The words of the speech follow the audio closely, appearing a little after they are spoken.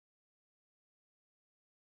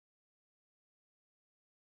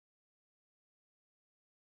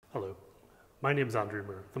Hello, my name is Andrew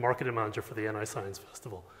Moore, the Marketing Manager for the NI Science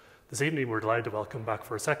Festival. This evening we're delighted to welcome back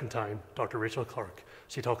for a second time Dr. Rachel Clarke.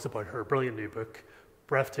 She talks about her brilliant new book,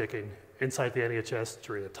 Breathtaking, Inside the NHS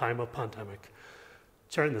During a Time of Pandemic.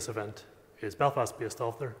 Chairing this event is Belfast-based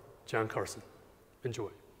author Jan Carson. Enjoy.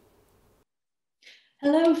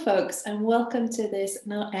 Hello folks, and welcome to this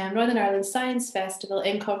Northern Ireland Science Festival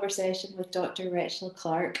in conversation with Dr. Rachel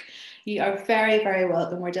Clarke. You are very, very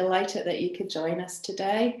welcome. We're delighted that you could join us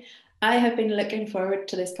today. I have been looking forward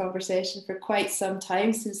to this conversation for quite some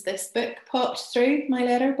time since this book popped through my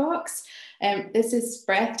letterbox. This is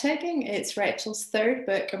Breathtaking. It's Rachel's third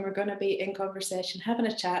book, and we're going to be in conversation, having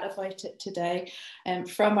a chat about it today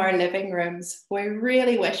from our living rooms. We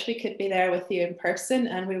really wish we could be there with you in person,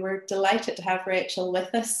 and we were delighted to have Rachel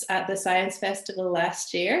with us at the Science Festival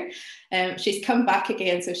last year. She's come back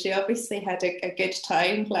again, so she obviously had a good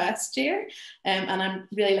time last year, and I'm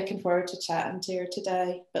really looking forward to chatting to her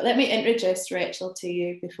today. But let me introduce Rachel to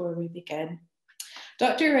you before we begin.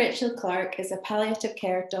 Dr. Rachel Clarke is a palliative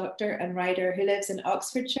care doctor and writer who lives in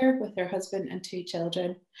Oxfordshire with her husband and 2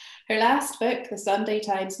 children. Her last book, the Sunday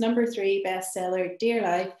Times #3 bestseller, Dear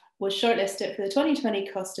Life, was shortlisted for the 2020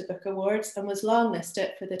 Costa Book Awards and was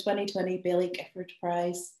longlisted for the 2020 Baillie Gifford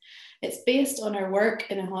Prize. It's based on her work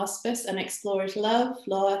in a hospice and explores love,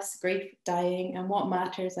 loss, grief, dying, and what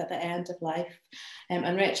matters at the end of life.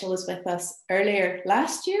 And Rachel was with us earlier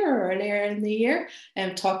last year or earlier in the year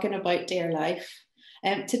talking about Dear Life.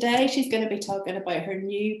 Today she's going to be talking about her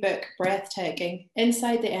new book, Breathtaking,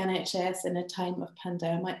 Inside the NHS in a Time of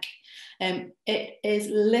Pandemic. It is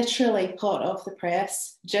literally hot off the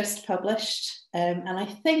press, just published, and I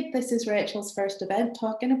think this is Rachel's first event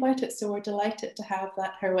talking about it, so we're delighted to have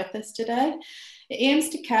her with us today. It aims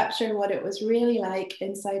to capture what it was really like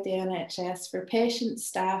inside the NHS for patients,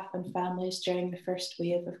 staff and families during the first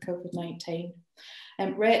wave of COVID-19.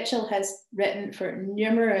 Rachel has written for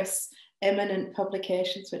numerous eminent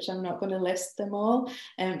publications, which I'm not going to list them all.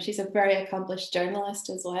 She's a very accomplished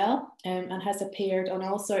journalist as well, and has appeared on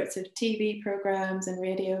all sorts of TV programs and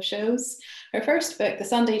radio shows. Her first book, the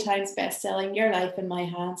Sunday Times bestselling Your Life in My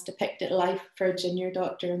Hands, depicted life for a junior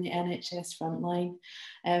doctor in the NHS frontline.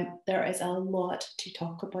 There is a lot to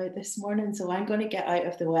talk about this morning, so I'm going to get out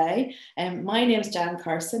of the way. My name's Jan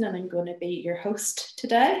Carson, and I'm going to be your host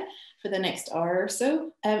today for the next hour or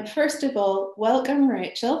so. First of all, welcome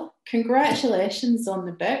Rachel. Congratulations on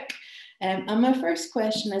the book. And my first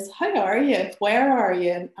question is, how are you? Where are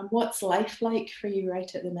you? And what's life like for you right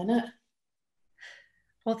at the minute?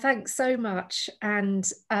 Well, thanks so much. And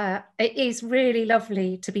it is really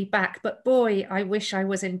lovely to be back. But boy, I wish I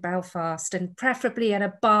was in Belfast, and preferably in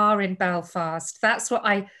a bar in Belfast. That's what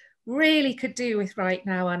I really could do with right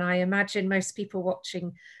now. And I imagine most people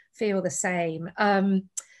watching feel the same.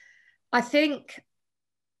 I think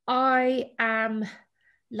I am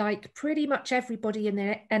like pretty much everybody in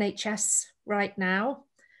the NHS right now,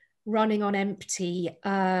 running on empty.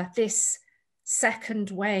 This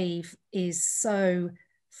second wave is so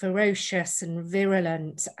ferocious and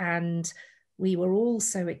virulent, and we were all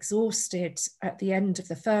so exhausted at the end of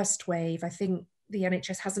the first wave. I think the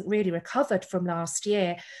NHS hasn't really recovered from last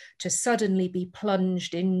year to suddenly be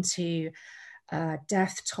plunged into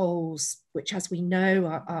death tolls, which, as we know,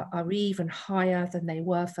 are even higher than they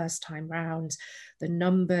were first time round. The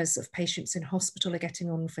numbers of patients in hospital are getting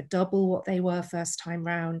on for double what they were first time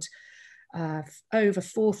round. Over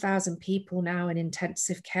 4,000 people now in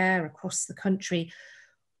intensive care across the country.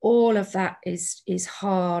 All of that is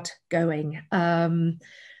hard going.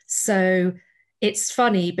 So it's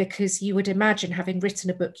funny because you would imagine, having written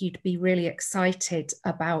a book, you'd be really excited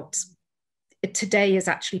about. Today is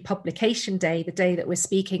actually publication day, the day that we're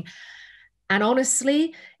speaking. And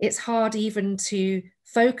honestly, it's hard even to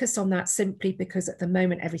focus on that, simply because at the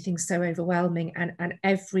moment, everything's so overwhelming, and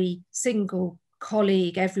every single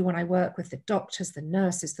colleague, everyone I work with, the doctors, the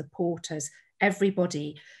nurses, the porters,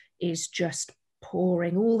 everybody is just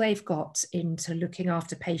pouring all they've got into looking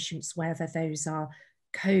after patients, whether those are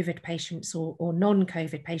COVID patients or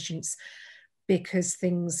non-COVID patients, because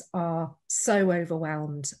things are so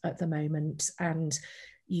overwhelmed at the moment, and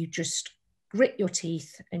you just grit your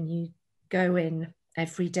teeth and you go in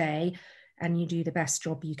every day and you do the best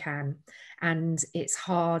job you can. And it's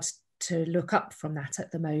hard to look up from that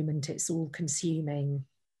at the moment. It's all consuming.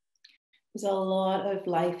 There's a lot of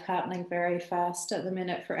life happening very fast at the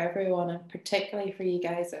minute for everyone, and particularly for you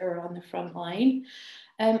guys that are on the front line.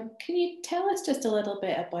 Can you tell us just a little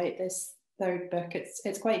bit about this third book?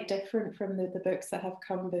 It's quite different from the books that have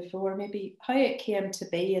come before, maybe how it came to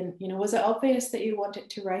be, and was it obvious that you wanted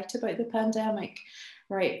to write about the pandemic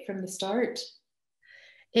right from the start?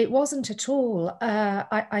 It wasn't at all.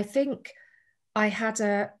 I think I had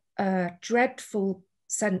a dreadful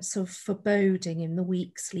sense of foreboding in the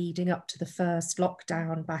weeks leading up to the first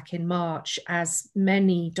lockdown back in March, as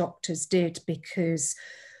many doctors did, because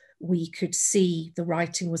we could see the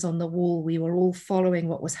writing was on the wall. We were all following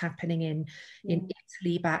what was happening in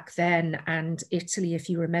Italy back then. And Italy, if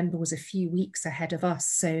you remember, was a few weeks ahead of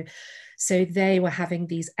us. So they were having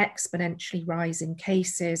these exponentially rising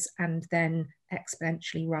cases and then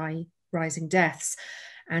exponentially rising deaths.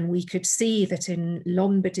 And we could see that in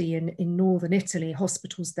Lombardy and in northern Italy,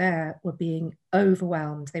 hospitals there were being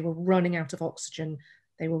overwhelmed. They were running out of oxygen.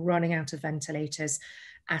 They were running out of ventilators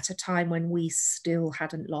at a time when we still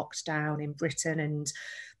hadn't locked down in Britain. And,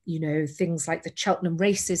 you know, things like the Cheltenham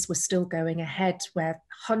races were still going ahead, where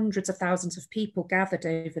hundreds of thousands of people gathered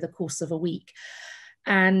over the course of a week.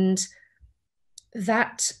 And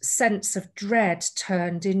that sense of dread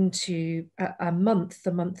turned into a month,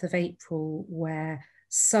 the month of April, where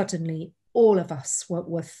suddenly all of us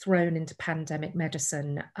were thrown into pandemic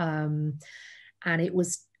medicine. And it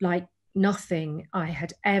was like nothing I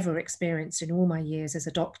had ever experienced in all my years as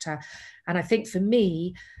a doctor. And I think for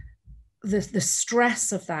me, the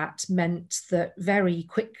stress of that meant that very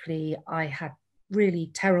quickly I had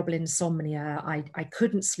really terrible insomnia. I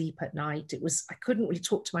couldn't sleep at night. I couldn't really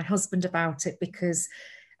talk to my husband about it, because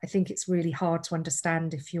I think it's really hard to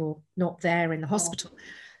understand if you're not there in the hospital.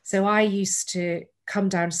 So I used to come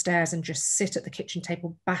downstairs and just sit at the kitchen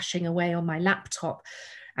table bashing away on my laptop.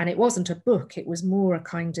 And it wasn't a book, it was more a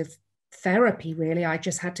kind of therapy, really. I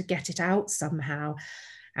just had to get it out somehow.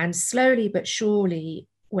 And slowly but surely,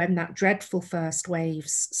 when that dreadful first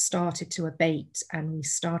waves started to abate and we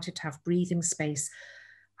started to have breathing space,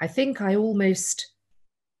 I think I almost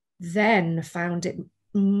then found it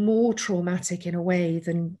more traumatic in a way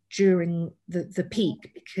than during the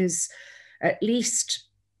peak, because at least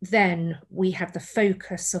then we had the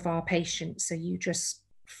focus of our patient. So you just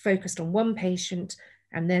focused on one patient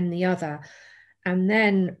and then the other. And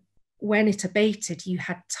then when it abated, you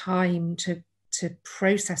had time to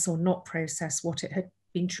process or not process what it had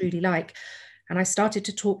been truly like. And I started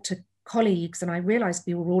to talk to colleagues, and I realized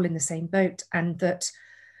we were all in the same boat, and that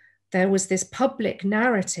there was this public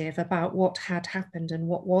narrative about what had happened and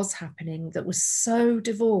what was happening that was so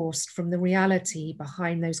divorced from the reality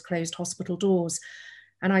behind those closed hospital doors.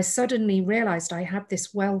 And I suddenly realized I had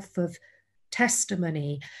this wealth of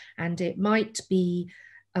testimony, and it might be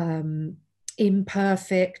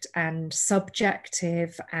imperfect and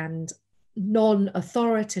subjective and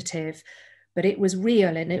non-authoritative, but it was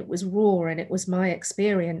real and it was raw and it was my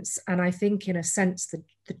experience. And I think, in a sense,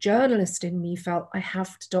 the journalist in me felt I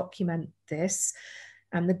have to document this,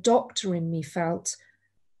 and the doctor in me felt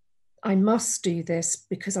I must do this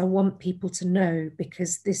because I want people to know,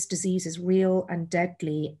 because this disease is real and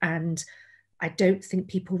deadly, and I don't think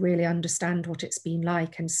people really understand what it's been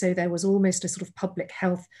like. And so there was almost a sort of public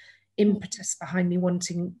health impetus behind me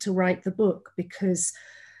wanting to write the book, because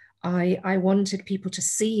I wanted people to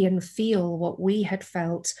see and feel what we had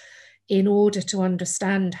felt in order to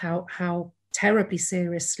understand how terribly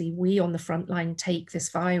seriously we on the front line take this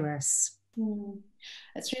virus.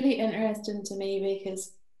 It's really interesting to me,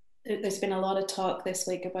 because there's been a lot of talk this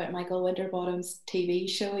week about Michael Winterbottom's TV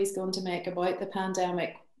show he's going to make about the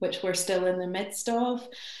pandemic, which we're still in the midst of.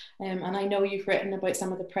 And I know you've written about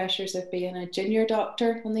some of the pressures of being a junior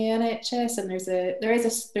doctor on the NHS, and there's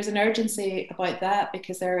an urgency about that,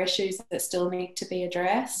 because there are issues that still need to be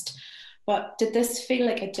addressed. But did this feel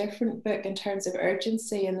like a different book in terms of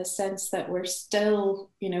urgency, in the sense that we're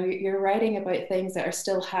still, you know, you're writing about things that are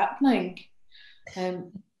still happening?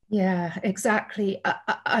 Yeah, exactly.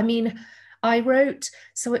 I mean, I wrote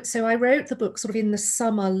the book sort of in the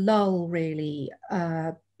summer lull, really,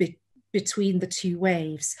 between the two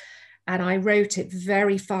waves. And I wrote it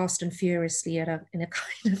very fast and furiously in a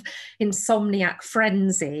kind of insomniac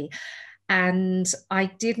frenzy. And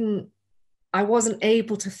I wasn't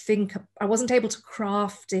able to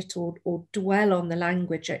craft it or dwell on the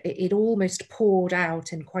language. It almost poured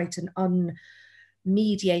out in quite an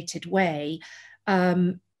unmediated way.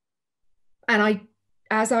 And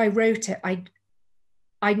as I wrote it,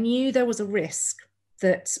 I knew there was a risk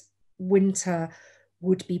that winter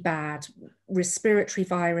would be bad. Respiratory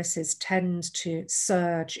viruses tend to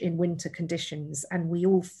surge in winter conditions, and we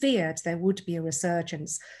all feared there would be a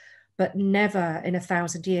resurgence, but never in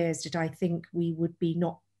 1,000 years did I think we would be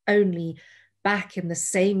not only back in the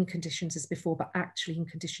same conditions as before, but actually in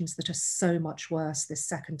conditions that are so much worse this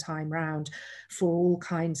second time round, for all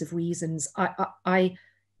kinds of reasons.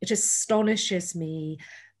 It astonishes me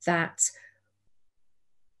that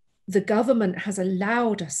the government has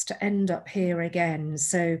allowed us to end up here again.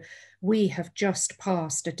 So we have just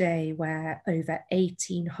passed a day where over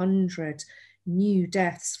 1,800 new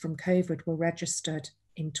deaths from COVID were registered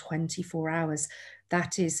in 24 hours.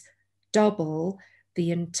 That is double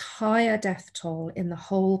the entire death toll in the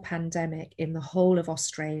whole pandemic in the whole of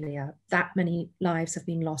Australia. That many lives have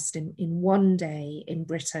been lost in one day in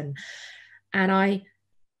Britain. And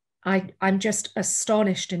I'm just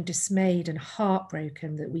astonished and dismayed and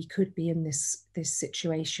heartbroken that we could be in this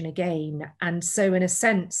situation again. And so in a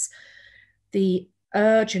sense, the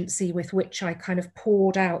urgency with which I kind of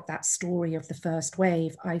poured out that story of the first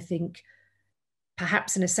wave, I think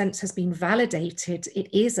perhaps in a sense has been validated.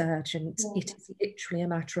 It is urgent. Yeah. It is literally a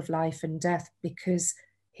matter of life and death, because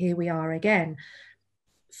here we are again.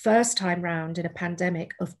 First time round in a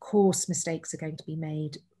pandemic, of course, mistakes are going to be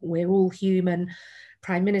made. We're all human.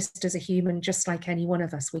 Prime ministers are human, just like any one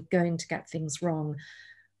of us. We're going to get things wrong.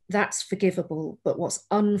 That's forgivable. But what's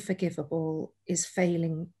unforgivable is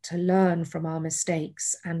failing to learn from our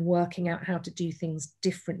mistakes and working out how to do things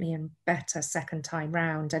differently and better second time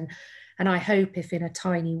round. And I hope if in a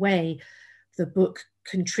tiny way the book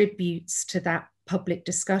contributes to that public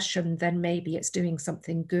discussion, then maybe it's doing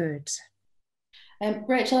something good.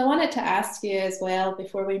 Rachel, I wanted to ask you as well,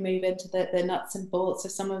 before we move into the nuts and bolts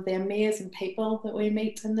of some of the amazing people that we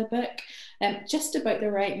meet in the book, just about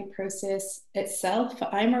the writing process itself.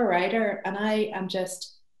 I'm a writer and I am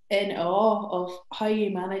just in awe of how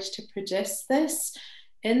you managed to produce this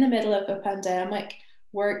in the middle of a pandemic,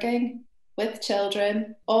 working with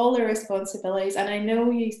children, all the responsibilities. And I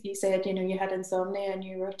know you said, you know, you had insomnia and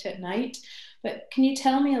you wrote at night, but can you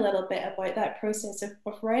tell me a little bit about that process of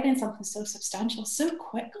writing something so substantial so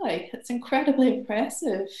quickly? It's incredibly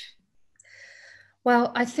impressive.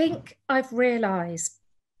 Well, I think I've realised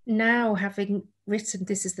now, having written,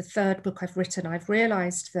 this is the third book I've written, I've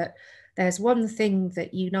realised that there's one thing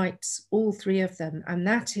that unites all three of them, and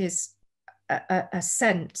that is a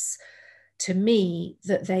sense to me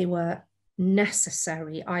that they were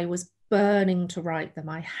necessary. I was burning to write them.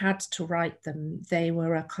 I had to write them. They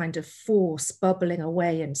were a kind of force bubbling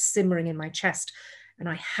away and simmering in my chest, and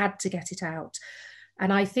I had to get it out.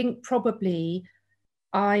 And I think probably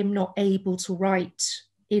I'm not able to write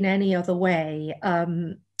in any other way.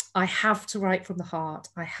 I have to write from the heart.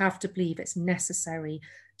 I have to believe it's necessary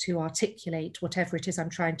to articulate whatever it is I'm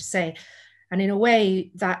trying to say. And in a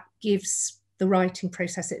way that gives the writing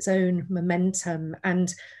process its own momentum.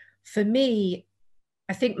 And for me,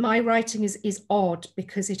 I think my writing is odd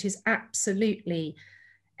because it is absolutely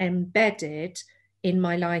embedded in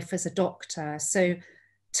my life as a doctor. So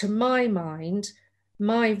to my mind,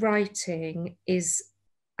 my writing is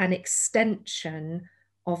an extension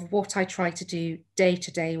of what I try to do day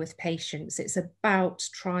to day with patients. It's about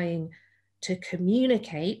trying to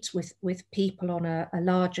communicate with people on a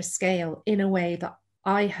larger scale in a way that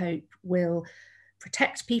I hope will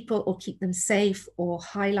protect people or keep them safe or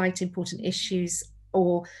highlight important issues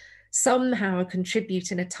or somehow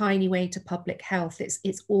contribute in a tiny way to public health.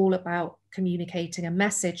 It's all about communicating a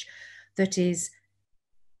message that is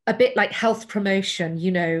a bit like health promotion,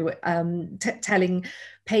 you know, telling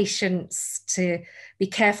patients to be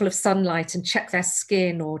careful of sunlight and check their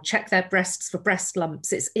skin or check their breasts for breast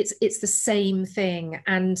lumps. It's the same thing.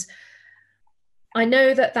 And I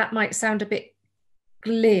know that might sound a bit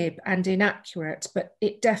glib and inaccurate, but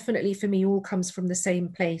it definitely for me all comes from the same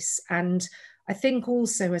place. And I think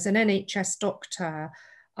also as an NHS doctor,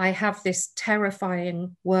 I have this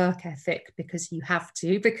terrifying work ethic because you have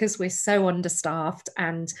to, because we're so understaffed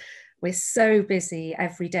and we're so busy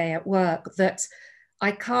every day at work that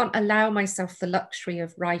I can't allow myself the luxury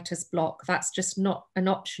of writer's block. That's just not an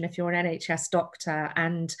option if you're an NHS doctor.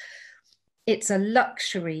 And it's a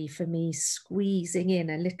luxury for me squeezing in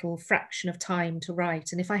a little fraction of time to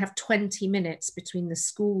write. And if I have 20 minutes between the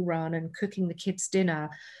school run and cooking the kids' dinner,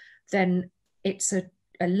 then it's a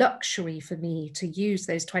luxury for me to use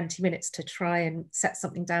those 20 minutes to try and set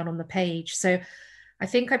something down on the page. So I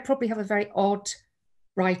think I probably have a very odd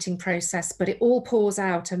writing process, but it all pours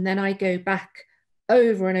out and then I go back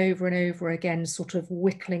over and over and over again, sort of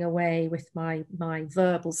whittling away with my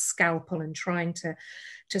verbal scalpel and trying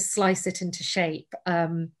to slice it into shape.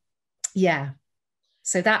 Yeah,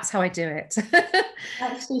 so that's how I do it.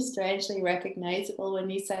 Actually strangely recognizable when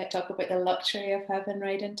you talk about the luxury of having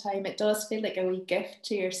writing time. It does feel like a wee gift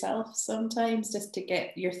to yourself sometimes, just to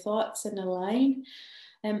get your thoughts in a line.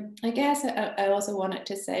 I guess I also wanted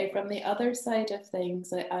to say from the other side of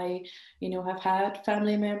things that I, you know, have had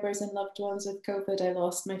family members and loved ones with COVID. I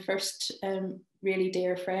lost my first really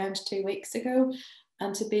dear friend 2 weeks ago.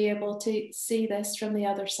 and to be able to see this from the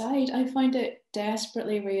other side, I find it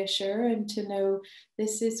desperately reassuring to know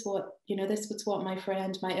this is what, this was what my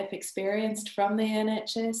friend might have experienced from the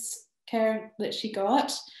NHS care that she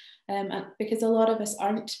got. And because a lot of us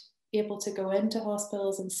aren't able to go into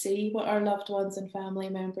hospitals and see what our loved ones and family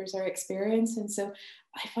members are experiencing. So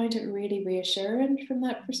I find it really reassuring from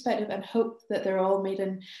that perspective, and hope that they're all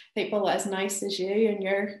meeting people as nice as you and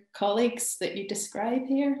your colleagues that you describe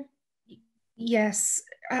here. Yes,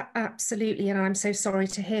 absolutely. And I'm so sorry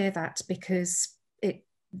to hear that, because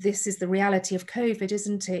this is the reality of COVID,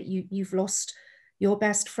 isn't it? You've lost your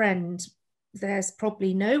best friend. There's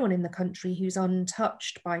probably no one in the country who's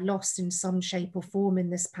untouched by loss in some shape or form in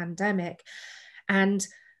this pandemic. And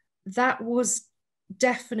that was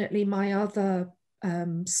definitely my other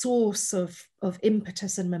source of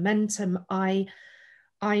impetus and momentum.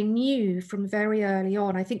 I knew from very early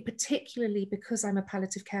on, I think particularly because I'm a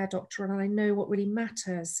palliative care doctor and I know what really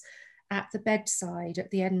matters at the bedside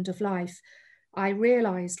at the end of life, I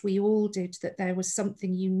realized, we all did, that there was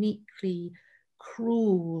something uniquely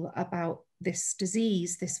cruel about this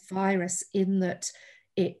disease, this virus, in that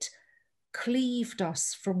it cleaved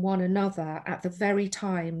us from one another at the very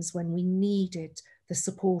times when we needed the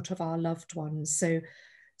support of our loved ones.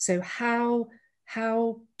 So how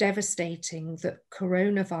devastating that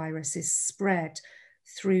coronavirus is spread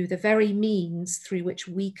through the very means through which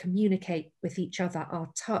we communicate with each other. Our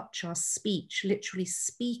touch, our speech, literally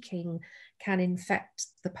speaking can infect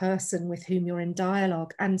the person with whom you're in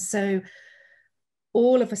dialogue. And so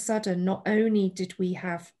all of a sudden, not only did we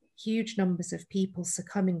have huge numbers of people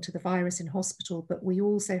succumbing to the virus in hospital, but we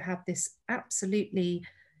also have this absolutely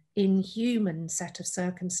inhuman set of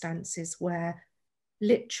circumstances where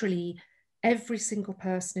literally every single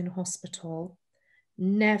person in hospital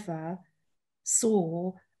never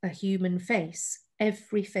saw a human face.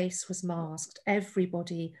 Every face was masked.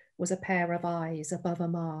 Everybody was a pair of eyes above a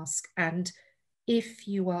mask. And if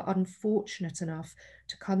you were unfortunate enough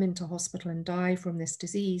to come into hospital and die from this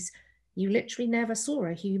disease, you literally never saw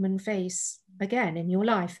a human face again in your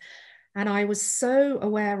life. And I was so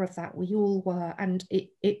aware of that, we all were, and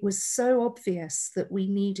it was so obvious that we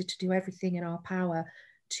needed to do everything in our power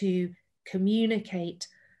to communicate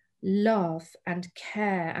love and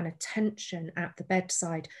care and attention at the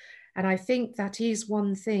bedside. And I think that is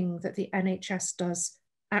one thing that the NHS does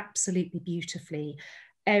absolutely beautifully.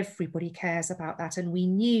 Everybody cares about that. And we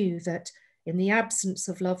knew that in the absence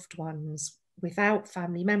of loved ones, without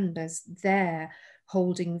family members there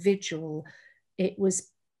holding vigil, it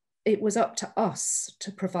was up to us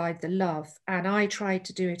to provide the love. And I tried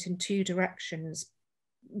to do it in two directions,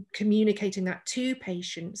 communicating that to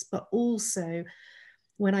patients, but also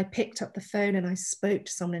when I picked up the phone and I spoke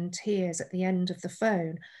to someone in tears at the end of the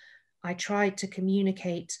phone, I tried to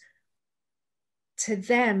communicate to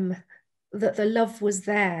them that the love was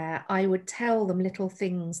there. I would tell them little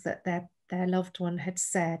things that their loved one had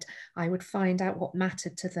said. I would find out what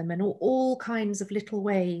mattered to them, and all kinds of little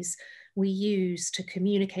ways we use to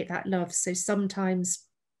communicate that love. So sometimes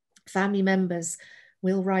family members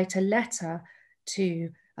will write a letter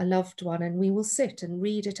to a loved one and we will sit and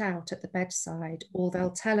read it out at the bedside, or they'll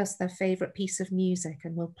tell us their favorite piece of music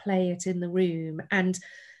and we'll play it in the room. And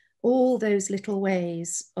all those little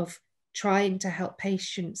ways of trying to help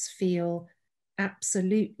patients feel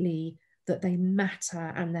absolutely that they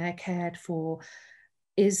matter and they're cared for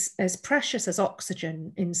is as precious as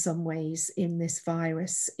oxygen in some ways in this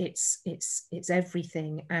virus. It's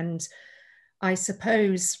everything. And I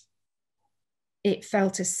suppose it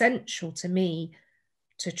felt essential to me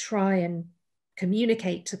to try and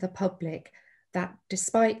communicate to the public that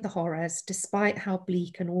despite the horrors, despite how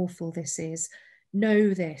bleak and awful this is,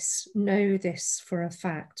 know this for a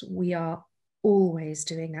fact, we are always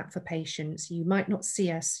doing that for patients. You might not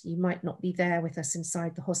see us, you might not be there with us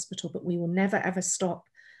inside the hospital, but we will never ever stop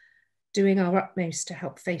doing our utmost to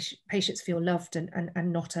help patients feel loved and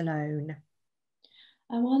not alone.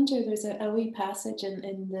 I wonder, there's a wee passage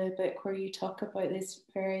in the book where you talk about this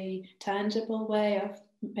very tangible way of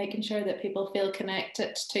making sure that people feel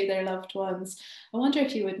connected to their loved ones. I wonder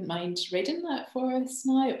if you wouldn't mind reading that for us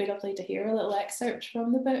now. It'd be lovely to hear a little excerpt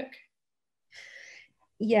from the book.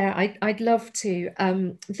 Yeah, I'd love to.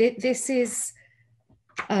 This is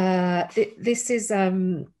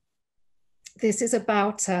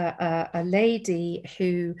about a lady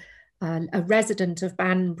who, a resident of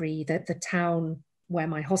Banbury, the town where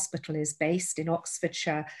my hospital is based in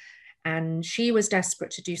Oxfordshire, and she was desperate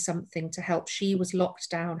to do something to help. She was locked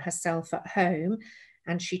down herself at home,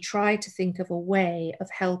 and she tried to think of a way of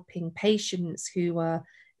helping patients who were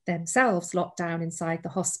themselves locked down inside the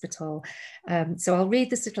hospital. So I'll read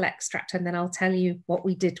this little extract and then I'll tell you what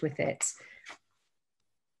we did with it.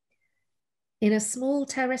 In a small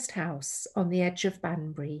terraced house on the edge of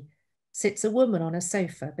Banbury sits a woman on a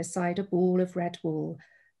sofa beside a ball of red wool,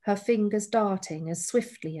 her fingers darting as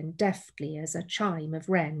swiftly and deftly as a chime of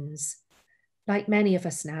wrens. Like many of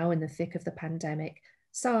us now in the thick of the pandemic,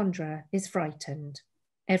 Sandra is frightened.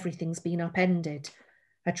 Everything's been upended.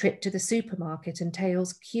 A trip to the supermarket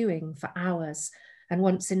entails queuing for hours, and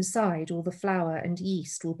once inside, all the flour and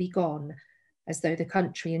yeast will be gone, as though the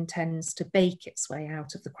country intends to bake its way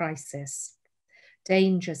out of the crisis.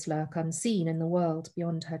 Dangers lurk unseen in the world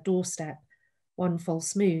beyond her doorstep. One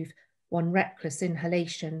false move, one reckless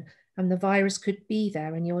inhalation, and the virus could be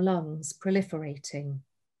there in your lungs, proliferating.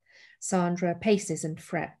 Sandra paces and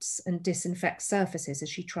frets and disinfects surfaces as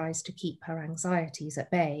she tries to keep her anxieties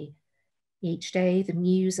at bay. Each day, the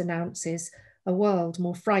news announces a world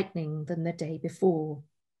more frightening than the day before.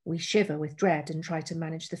 We shiver with dread and try to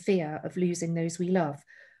manage the fear of losing those we love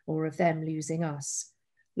or of them losing us.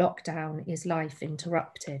 Lockdown is life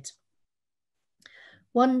interrupted.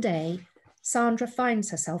 One day, Sandra finds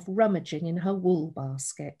herself rummaging in her wool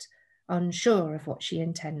basket, unsure of what she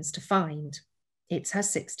intends to find. It's her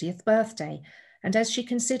 60th birthday, and as she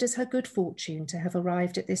considers her good fortune to have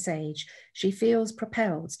arrived at this age, she feels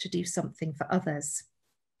propelled to do something for others.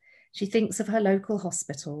 She thinks of her local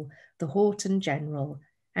hospital, the Horton General,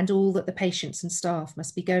 and all that the patients and staff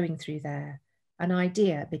must be going through there. An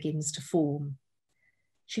idea begins to form.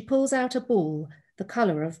 She pulls out a ball, the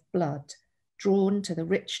colour of blood, drawn to the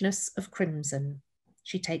richness of crimson.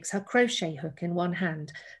 She takes her crochet hook in one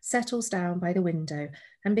hand, settles down by the window,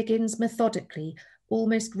 and begins methodically,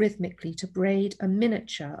 almost rhythmically, to braid a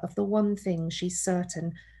miniature of the one thing she's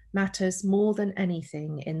certain matters more than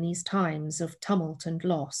anything in these times of tumult and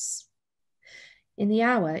loss. In the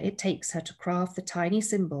hour it takes her to craft the tiny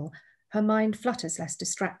symbol, her mind flutters less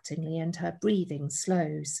distractingly and her breathing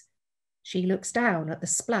slows. She looks down at the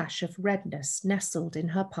splash of redness nestled in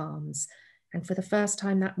her palms, and for the first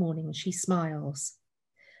time that morning she smiles.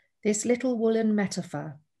 This little woolen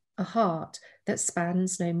metaphor, a heart that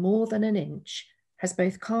spans no more than an inch, has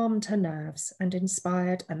both calmed her nerves and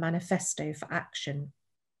inspired a manifesto for action.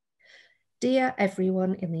 Dear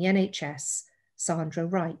everyone in the NHS, Sandra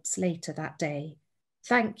writes later that day,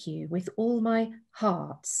 thank you with all my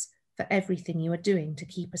hearts for everything you are doing to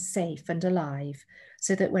keep us safe and alive,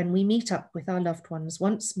 so that when we meet up with our loved ones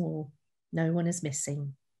once more, no one is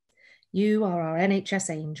missing. You are our NHS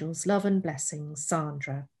angels, love and blessings,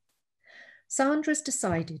 Sandra. Sandra's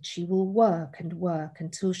decided she will work and work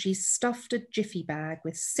until she's stuffed a jiffy bag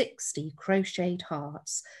with 60 crocheted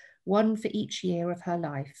hearts, one for each year of her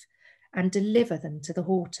life, and deliver them to the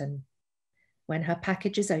Horton. When her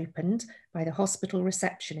package is opened by the hospital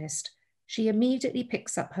receptionist, she immediately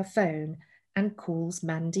picks up her phone and calls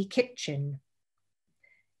Mandy Kitchen.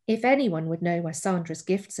 If anyone would know where Sandra's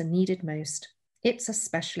gifts are needed most, it's a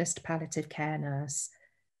specialist palliative care nurse.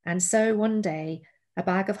 And so one day, a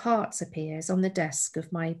bag of hearts appears on the desk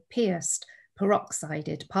of my pierced,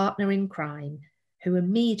 peroxided partner in crime, who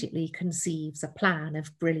immediately conceives a plan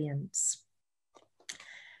of brilliance.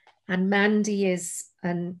 And Mandy is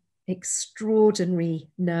an extraordinary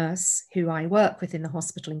nurse who I work with in the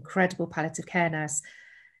hospital, incredible palliative care nurse.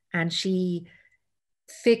 And she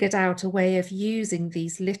figured out a way of using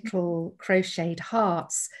these little crocheted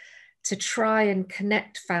hearts to try and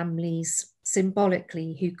connect families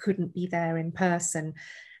symbolically who couldn't be there in person.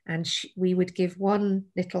 And we would give one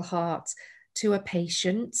little heart to a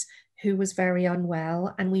patient who was very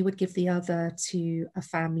unwell, and we would give the other to a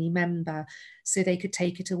family member so they could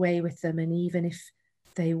take it away with them. And even if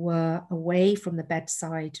they were away from the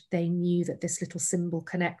bedside, they knew that this little symbol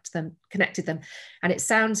connected them. And it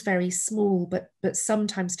sounds very small, but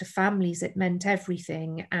sometimes to families it meant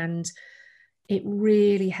everything. And it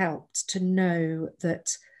really helped to know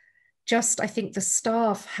that I think the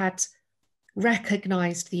staff had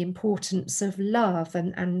recognized the importance of love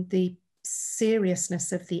and the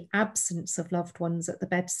seriousness of the absence of loved ones at the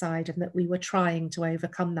bedside, and that we were trying to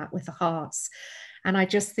overcome that with the hearts. And I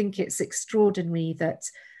just think it's extraordinary that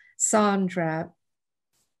Sandra,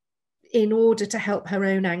 in order to help her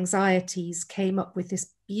own anxieties, came up with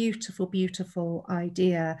this beautiful, beautiful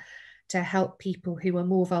idea to help people who are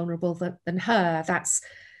more vulnerable than her.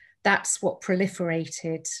 That's what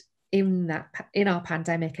proliferated in our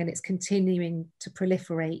pandemic, and it's continuing to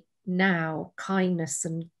proliferate now, kindness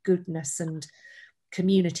and goodness and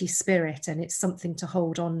community spirit, and it's something to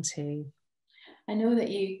hold on to. I know that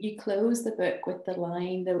you close the book with the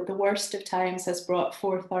line, the worst of times has brought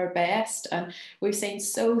forth our best. And we've seen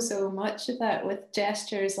so much of that with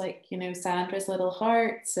gestures like, you know, Sandra's little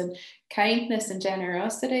hearts and kindness and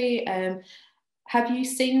generosity. Have you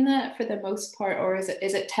seen that for the most part, or is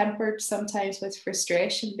it tempered sometimes with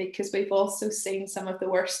frustration? Because we've also seen some of the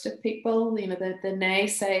worst of people, you know, the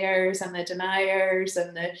naysayers and the deniers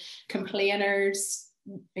and the complainers.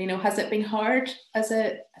 You know, has it been hard as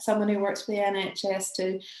someone who works for the NHS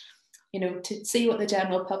to, you know, to see what the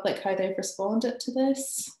general public, how they've responded to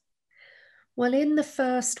this? Well, in the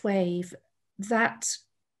first wave, that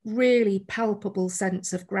really palpable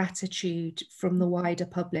sense of gratitude from the wider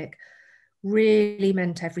public really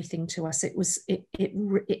meant everything to us.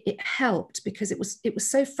 It helped because it was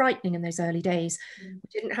so frightening in those early days. We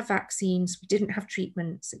didn't have vaccines, we didn't have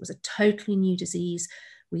treatments. It was a totally new disease.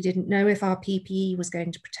 We didn't know if our PPE was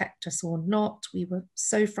going to protect us or not. We were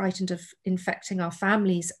so frightened of infecting our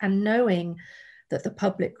families, and knowing that the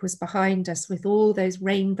public was behind us with all those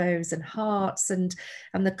rainbows and hearts and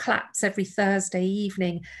the claps every Thursday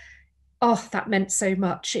evening. Oh, that meant so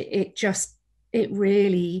much. It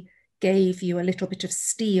really gave you a little bit of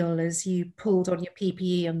steel as you pulled on your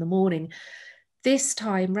PPE in the morning. This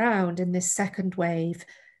time round, in this second wave,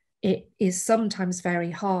 it is sometimes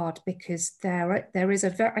very hard because there is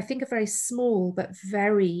I think a very small but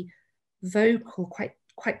very vocal,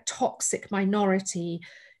 quite toxic minority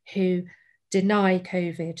who deny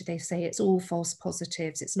COVID. They say it's all false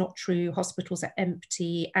positives, it's not true, hospitals are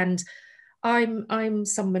empty. And I'm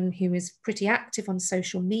someone who is pretty active on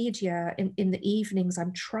social media. In the evenings,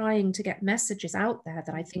 I'm trying to get messages out there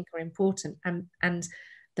that I think are important. And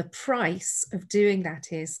the price of doing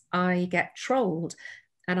that is I get trolled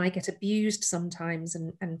and I get abused sometimes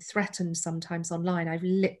and threatened sometimes online. I've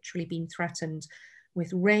literally been threatened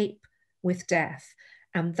with rape, with death.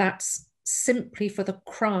 And that's simply for the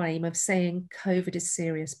crime of saying COVID is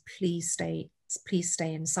serious, please stay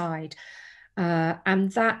inside.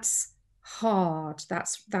 And that's hard.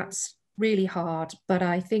 That's really hard. But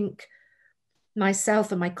I think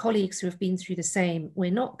myself and my colleagues who have been through the same,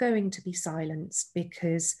 we're not going to be silenced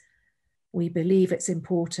because we believe it's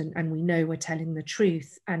important and we know we're telling the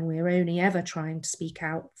truth, and we're only ever trying to speak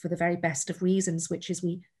out for the very best of reasons, which is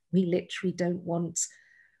we literally don't want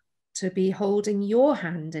to be holding your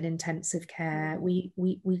hand in intensive care. We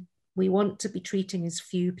want to be treating as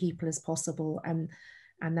few people as possible, and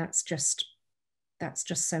that's just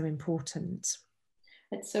so important.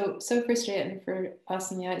 It's so frustrating for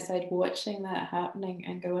us on the outside watching that happening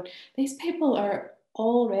and going, these people are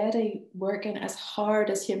already working as hard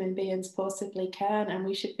as human beings possibly can, and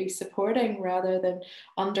we should be supporting rather than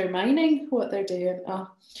undermining what they're doing.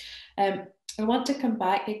 I want to come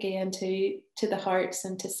back again to the hearts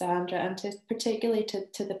and to Sandra, and to particularly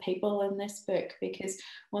to the people in this book, because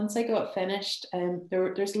once I got finished,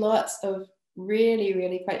 there's lots of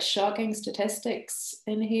really quite shocking statistics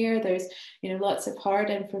in here. There's, you know, lots of hard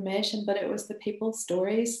information, but it was the people's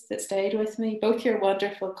stories that stayed with me, both your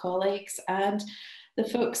wonderful colleagues and the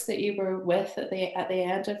folks that you were with at the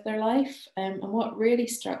end of their life. And what really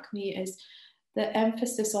struck me is the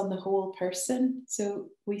emphasis on the whole person. So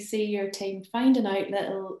we see your team finding out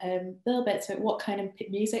little bits about what kind of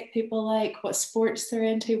music people like, what sports they're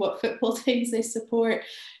into, what football teams they support,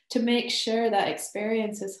 to make sure that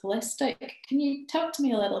experience is holistic. Can you talk to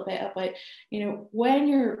me a little bit about, you know, when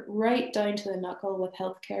you're right down to the knuckle with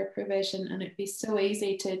healthcare provision and it'd be so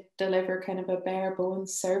easy to deliver kind of a bare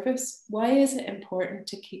bones service, why is it important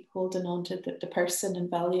to keep holding on to the person and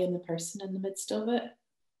valuing the person in the midst of it?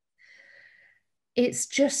 It's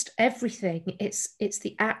just everything. It's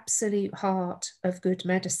the absolute heart of good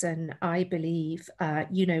medicine, I believe.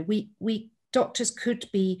 You know, we doctors could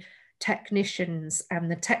be technicians,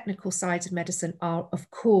 and the technical sides of medicine are,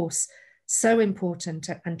 of course, so important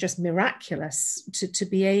and just miraculous to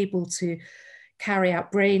be able to carry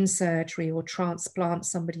out brain surgery or transplant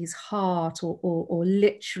somebody's heart, or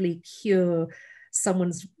literally cure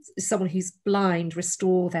someone who's blind,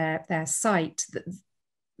 restore their sight.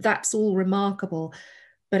 That's all remarkable,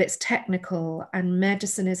 but it's technical, and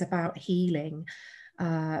medicine is about healing.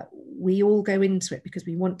 We all go into it because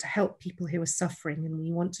we want to help people who are suffering, and we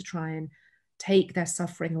want to try and take their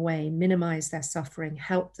suffering away, minimize their suffering,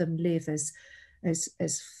 help them live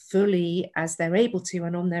as fully as they're able to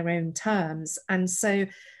and on their own terms. And so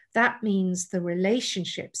that means the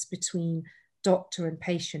relationships between doctor and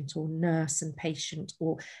patient, or nurse and patient,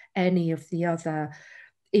 or any of the other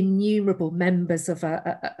innumerable members of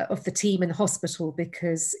the team in the hospital,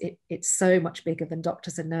 because it's so much bigger than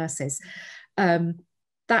doctors and nurses.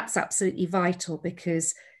 That's absolutely vital,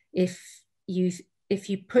 because if if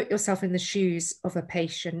you put yourself in the shoes of a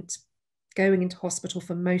patient, going into hospital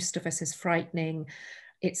for most of us is frightening.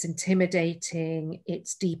 It's intimidating,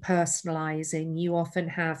 it's depersonalizing. You often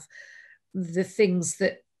have the things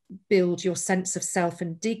that build your sense of self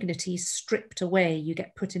and dignity stripped away. You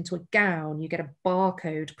get put into a gown, you get a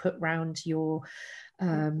barcode put round your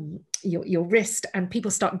wrist, and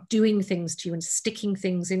people start doing things to you and sticking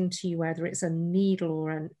things into you, whether it's a needle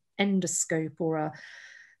or an endoscope or a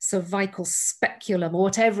cervical speculum or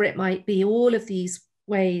whatever it might be. All of these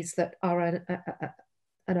ways that are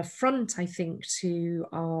an affront, I think, to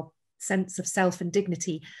our sense of self and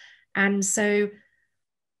dignity. And so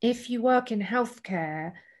if you work in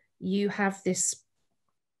healthcare, you have this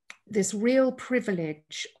real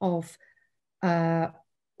privilege of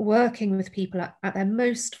working with people at their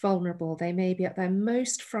most vulnerable. They may be at their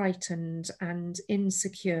most frightened and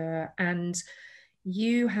insecure, and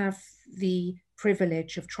you have the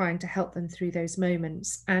privilege of trying to help them through those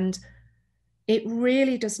moments. And it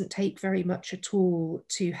really doesn't take very much at all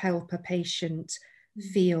to help a patient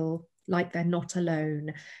feel like they're not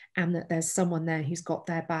alone and that there's someone there who's got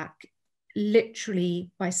their back,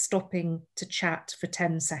 literally by stopping to chat for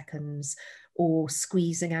 10 seconds or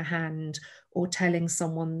squeezing a hand or telling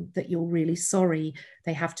someone that you're really sorry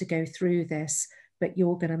they have to go through this, but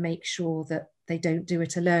you're going to make sure that they don't do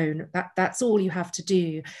it alone. That's all you have to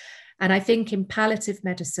do. And I think in palliative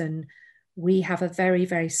medicine, we have a very,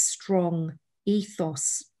 very strong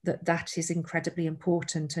ethos that is incredibly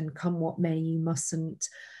important, and come what may, you mustn't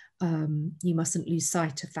lose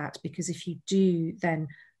sight of that, because if you do, then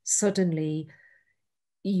suddenly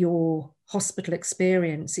your hospital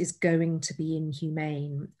experience is going to be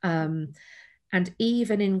inhumane. And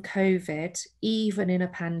even in COVID, even in a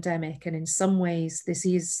pandemic, and in some ways this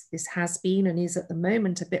has been and is at the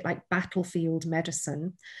moment a bit like battlefield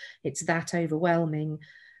medicine, it's that overwhelming.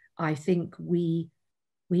 I think we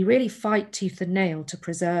really fight tooth and nail to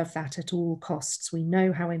preserve that at all costs. We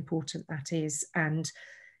know how important that is, and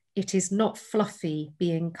it is not fluffy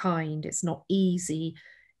being kind. It's not easy.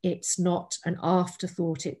 It's not an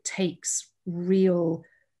afterthought. It takes real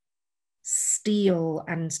steel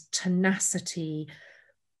and tenacity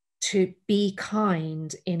to be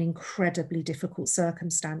kind in incredibly difficult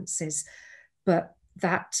circumstances. But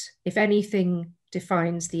that, if anything,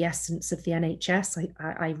 defines the essence of the NHS.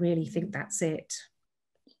 I really think that's it.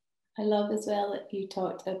 I love as well that you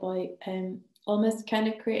talked about almost kind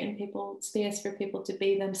of creating space for people to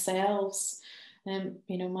be themselves.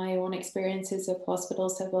 My own experiences of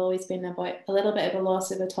hospitals have always been about a little bit of a loss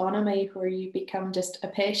of autonomy, where you become just a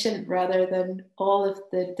patient rather than all of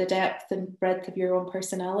the depth and breadth of your own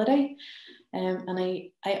personality. And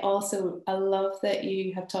I love that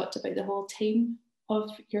you have talked about the whole team of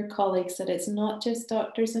your colleagues, that it's not just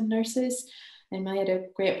doctors and nurses. I had a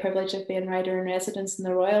great privilege of being writer in residence in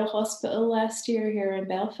the Royal Hospital last year here in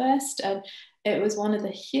Belfast, and it was one of the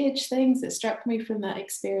huge things that struck me from that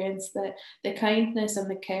experience, that the kindness and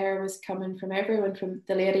the care was coming from everyone, from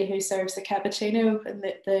the lady who serves the cappuccino in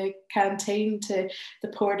the canteen to the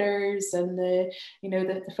porters and the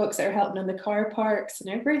folks that are helping in the car parks and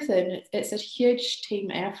everything. It's a huge team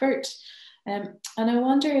effort. And I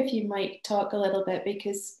wonder if you might talk a little bit,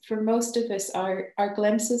 because for most of us, our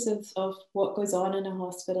glimpses of what goes on in a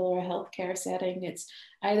hospital or a healthcare setting, it's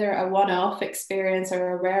either a one-off experience or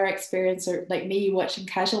a rare experience, or like me watching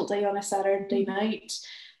Casualty on a Saturday night.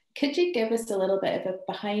 Could you give us a little bit of a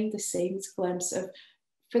behind the scenes glimpse of,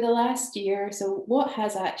 for the last year, so what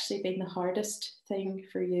has actually been the hardest thing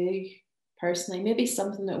for you personally? Maybe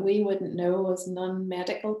something that we wouldn't know as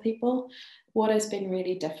non-medical people. What has been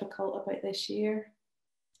really difficult about this year?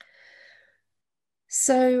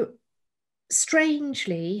 So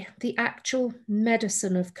strangely, the actual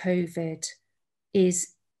medicine of COVID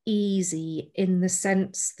is easy, in the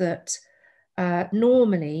sense that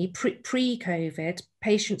normally pre-COVID,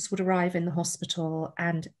 patients would arrive in the hospital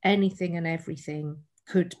and anything and everything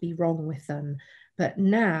could be wrong with them. But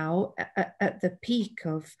now, at the peak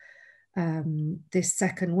of this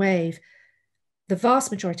second wave, the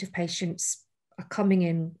vast majority of patients are coming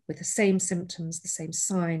in with the same symptoms, the same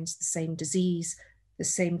signs, the same disease, the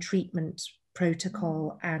same treatment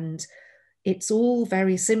protocol. And it's all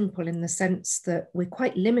very simple in the sense that we're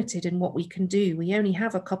quite limited in what we can do. We only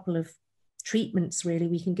have a couple of treatments, really.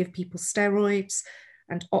 We can give people steroids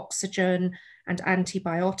and oxygen and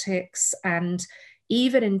antibiotics, and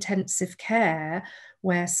even intensive care,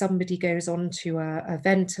 where somebody goes onto a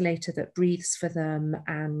ventilator that breathes for them,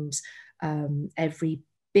 and every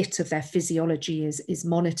bit of their physiology is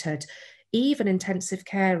monitored. Even intensive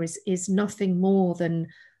care is nothing more than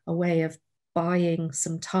a way of buying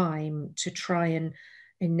some time to try and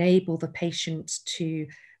enable the patient to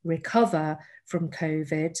recover from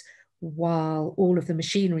COVID while all of the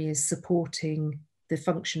machinery is supporting the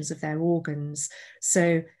functions of their organs.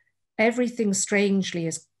 So everything strangely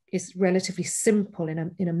is relatively simple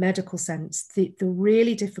in a medical sense. The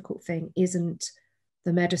really difficult thing isn't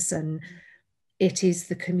the medicine, it is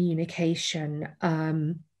the communication,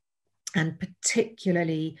 and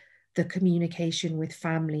particularly the communication with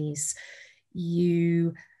families.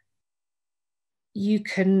 You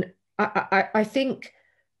can, I think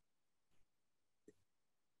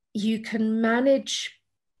you can manage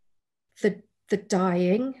the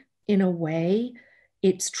dying in a way.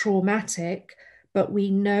 It's traumatic, but we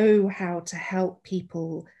know how to help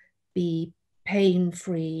people be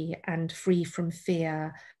pain-free and free from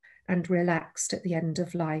fear and relaxed at the end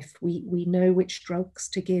of life. We know which drugs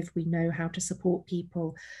to give, we know how to support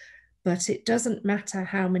people, but it doesn't matter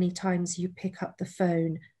how many times you pick up the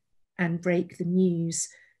phone and break the news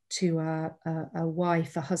to a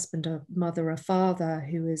wife, a husband, a mother, a father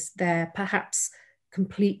who is there perhaps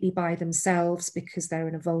completely by themselves because they're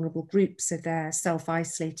in a vulnerable group, so they're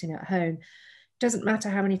self-isolating at home. It doesn't matter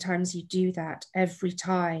how many times you do that, every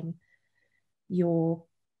time you're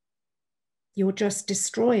just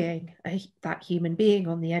destroying that human being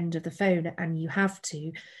on the end of the phone, and you have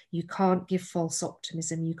to. You can't give false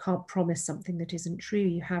optimism. You can't promise something that isn't true.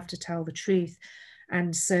 You have to tell the truth.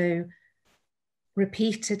 And so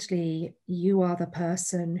repeatedly, you are the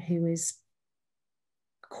person who is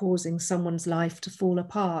causing someone's life to fall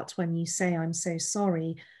apart when you say, I'm so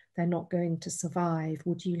sorry, they're not going to survive.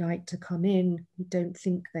 Would you like to come in? We don't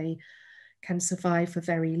think they can survive for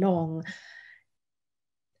very long.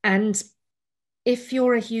 And if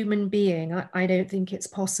you're a human being, I don't think it's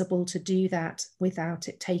possible to do that without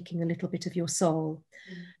it taking a little bit of your soul.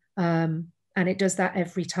 And it does that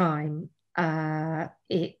every time.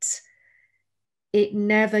 It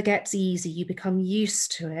never gets easy. You become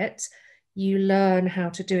used to it. You learn how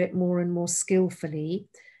to do it more and more skillfully,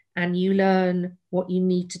 and you learn what you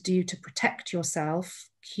need to do to protect yourself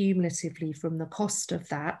cumulatively from the cost of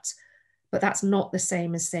that. But that's not the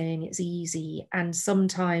same as saying it's easy. And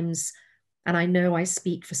sometimes, and I know I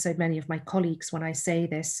speak for so many of my colleagues when I say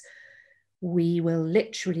this, we will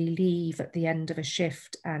literally leave at the end of a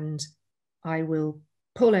shift and I will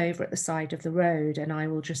pull over at the side of the road and I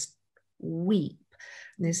will just weep.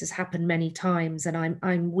 And this has happened many times, and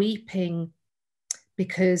I'm weeping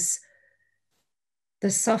because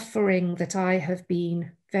the suffering that I have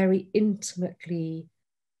been very intimately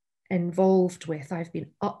involved with, I've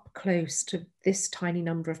been up close to this tiny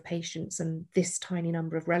number of patients and this tiny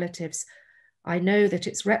number of relatives. I know that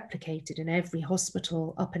it's replicated in every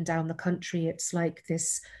hospital up and down the country. It's like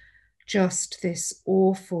this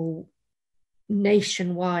awful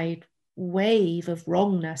nationwide wave of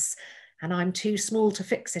wrongness, and I'm too small to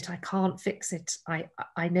fix it. I can't fix it.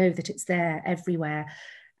 I know that it's there everywhere,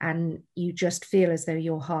 and you just feel as though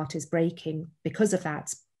your heart is breaking because of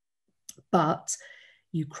that. But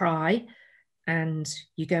you cry and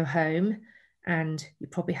you go home and you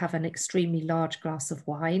probably have an extremely large glass of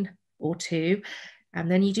wine or two,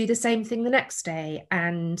 and then you do the same thing the next day.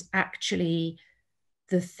 And actually,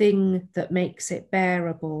 the thing that makes it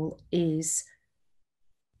bearable is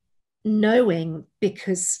knowing,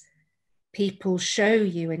 because people show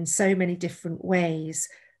you in so many different ways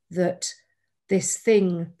that this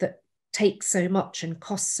thing that takes so much and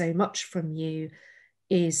costs so much from you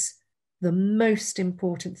is the most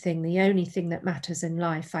important thing, the only thing that matters in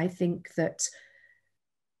life. I think that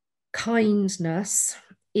kindness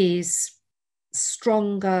is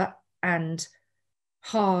stronger and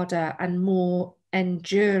harder and more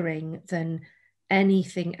enduring than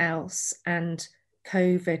anything else, and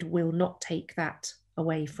COVID will not take that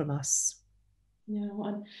away from us. Yeah,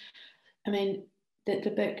 and I mean,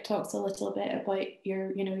 the book talks a little bit about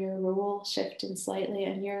your role shifting slightly,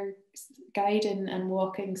 and you're guiding and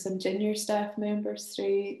walking some junior staff members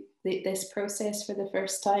through this process for the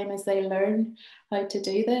first time as they learn how to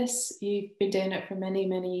do this. You've been doing it for many,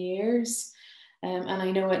 many years, and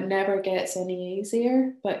I know it never gets any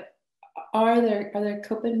easier, but are there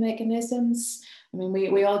coping mechanisms? I mean,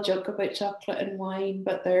 we all joke about chocolate and wine,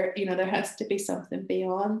 but there has to be something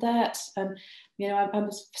beyond that. And I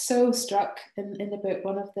was so struck in the book.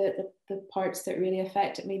 One of the parts that really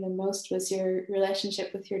affected me the most was your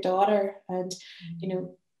relationship with your daughter. And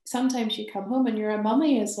sometimes you come home and you're a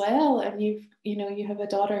mummy as well, and you have a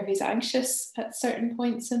daughter who's anxious at certain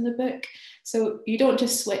points in the book. So you don't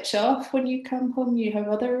just switch off when you come home. You have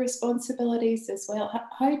other responsibilities as well.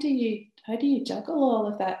 How do you juggle all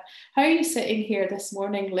of that? How are you sitting here this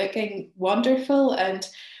morning looking wonderful and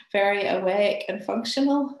very awake and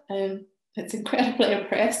functional? It's incredibly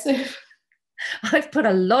impressive. I've put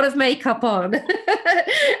a lot of makeup on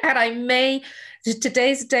and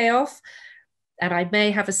today's a day off, and I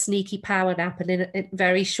may have a sneaky power nap in it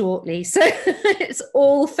very shortly. So it's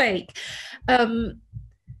all fake.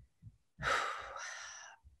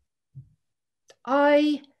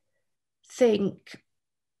 I think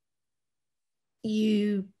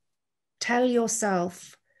you tell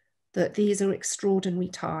yourself that these are extraordinary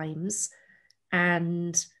times,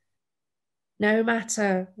 and no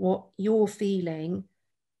matter what you're feeling,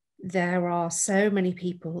 there are so many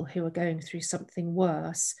people who are going through something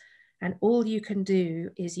worse, and all you can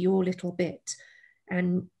do is your little bit.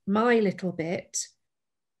 And my little bit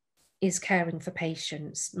is caring for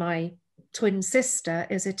patients. My twin sister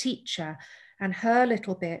is a teacher, and her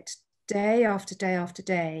little bit, day after day after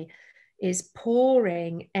day, is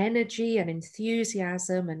pouring energy and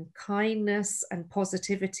enthusiasm and kindness and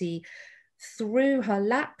positivity through her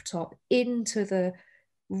laptop into the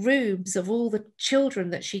rooms of all the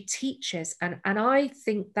children that she teaches. And I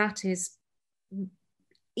think that is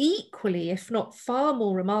equally, if not far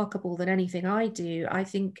more remarkable than anything I do. I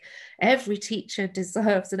think every teacher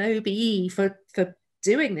deserves an OBE for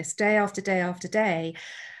doing this day after day after day.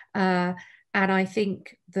 And I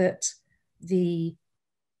think that the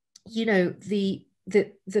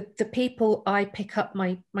people I pick up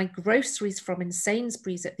my groceries from in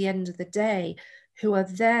Sainsbury's at the end of the day, who are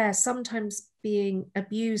there sometimes being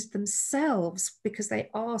abused themselves because they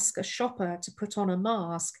ask a shopper to put on a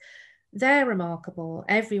mask, they're remarkable.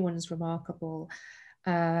 Everyone's remarkable.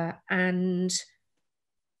 And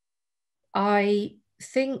I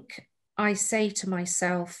think I say to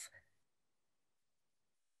myself,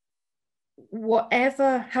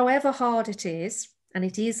 however hard it is, and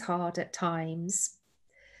it is hard at times,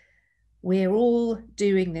 we're all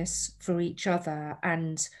doing this for each other.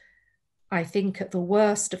 And I think at the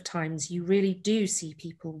worst of times, you really do see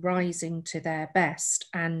people rising to their best.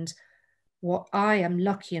 And what I am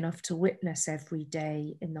lucky enough to witness every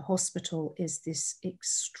day in the hospital is this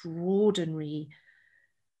extraordinary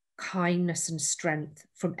kindness and strength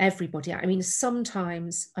from everybody. I mean,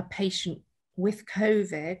 sometimes a patient with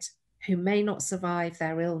COVID who may not survive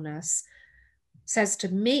their illness says to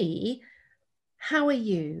me, "How are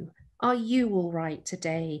you? Are you all right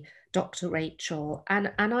today, Dr. Rachel?"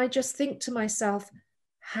 And I just think to myself,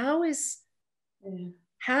 how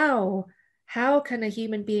can a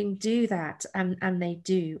human being do that? And they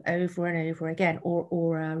do over and over again.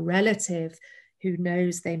 Or a relative who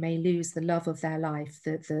knows they may lose the love of their life,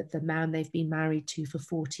 the man they've been married to for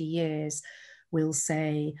 40 years, will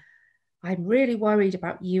say, "I'm really worried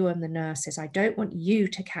about you and the nurses. I don't want you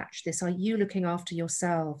to catch this. Are you looking after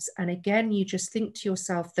yourselves?" And again, you just think to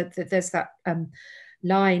yourself that there's that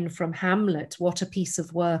line from Hamlet, "What a piece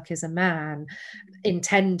of work is a man,"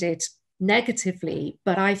 intended negatively,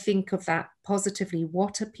 but I think of that positively.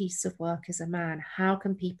 What a piece of work is a man. How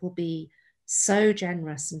can people be so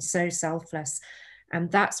generous and so selfless?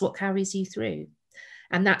 And that's what carries you through.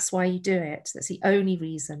 And that's why you do it. That's the only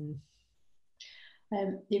reason.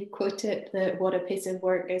 You've quoted the "what a piece of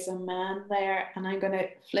work is a man" there, and I'm going to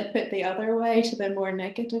flip it the other way to the more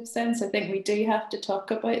negative sense. I think we do have to talk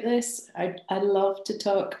about this. I'd love to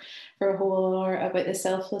talk for a whole hour about the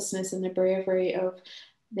selflessness and the bravery of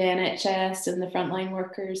the NHS and the frontline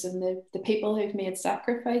workers and the people who've made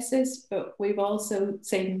sacrifices. But we've also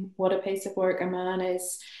seen what a piece of work a man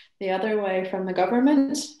is the other way from the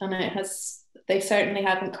government, and they certainly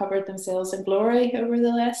haven't covered themselves in glory over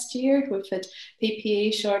the last year. We've had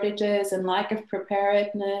PPE shortages and lack of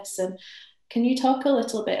preparedness. And can you talk a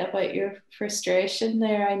little bit about your frustration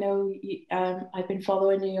there? I know I've been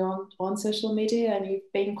following you on social media, and you've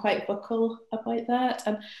been quite vocal about that.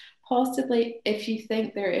 And possibly if you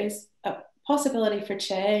think there is a possibility for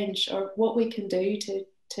change, or what we can do to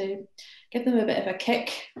give them a bit of a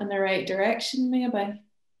kick in the right direction, maybe.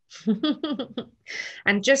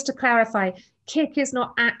 And just to clarify, kick is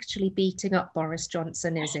not actually beating up Boris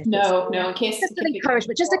Johnson, is it? No, in case just an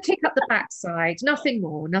encouragement, just a kick up the backside, nothing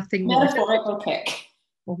more. Metaphorical kick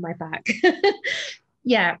on my back.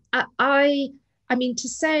 Yeah, I mean, to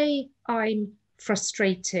say I'm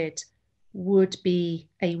frustrated would be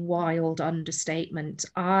a wild understatement.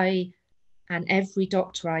 I and every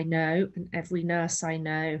doctor I know, and every nurse I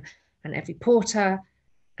know, and every porter,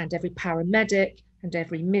 and every paramedic, and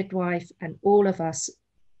every midwife, and all of us,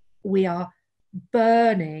 we are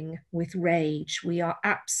burning with rage. We are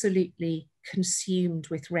absolutely consumed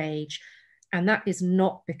with rage. And that is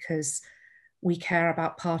not because we care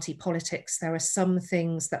about party politics. There are some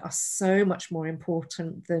things that are so much more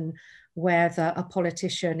important than whether a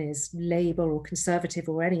politician is Labour or Conservative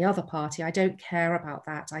or any other party. I don't care about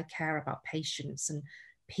that. I care about patients and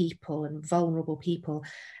people and vulnerable people.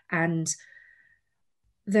 And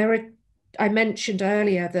I mentioned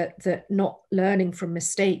earlier that not learning from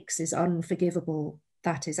mistakes is unforgivable.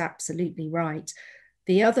 That is absolutely right.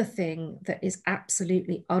 The other thing that is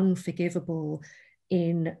absolutely unforgivable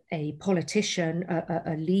in a politician,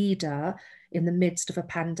 a leader in the midst of a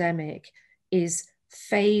pandemic, is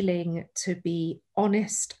failing to be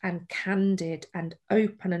honest and candid and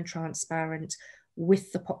open and transparent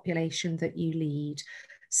with the population that you lead.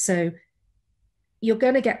 So you're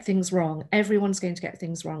going to get things wrong. Everyone's going to get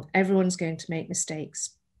things wrong. Everyone's going to make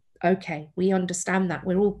mistakes. Okay, we understand that.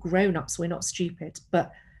 We're all grown-ups. We're not stupid.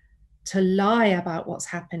 But to lie about what's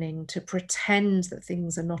happening, to pretend that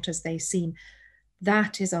things are not as they seem,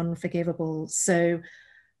 that is unforgivable. So,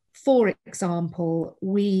 for example,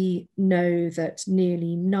 we know that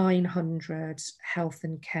nearly 900 health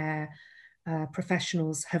and care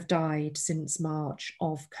professionals have died since March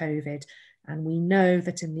of COVID. And we know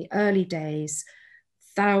that in the early days,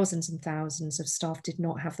 thousands and thousands of staff did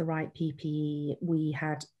not have the right PPE. We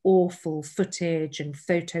had awful footage and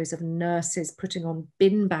photos of nurses putting on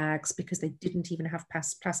bin bags because they didn't even have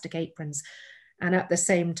plastic aprons. And at the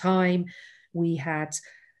same time, we had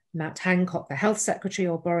Matt Hancock, the health secretary,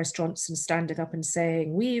 or Boris Johnson standing up and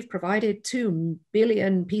saying, we've provided 2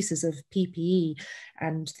 billion pieces of PPE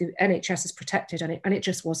and the NHS is protected. And it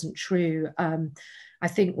just wasn't true. I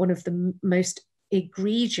think one of the most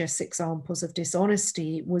egregious examples of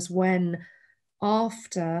dishonesty was when,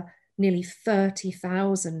 after nearly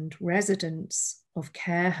 30,000 residents of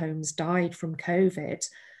care homes died from COVID,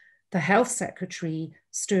 the health secretary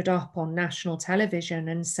stood up on national television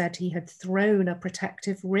and said he had thrown a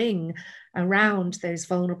protective ring around those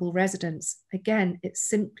vulnerable residents. Again, it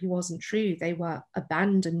simply wasn't true. They were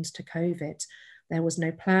abandoned to COVID. There was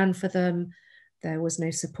no plan for them. There was no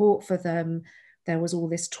support for them. There was all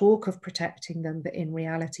this talk of protecting them, but in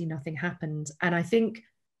reality, nothing happened. And I think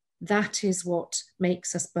that is what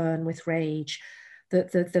makes us burn with rage.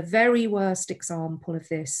 The very worst example of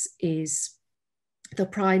this is the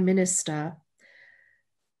Prime Minister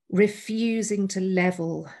refusing to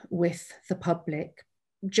level with the public.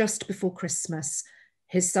 Just before Christmas,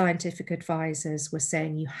 his scientific advisors were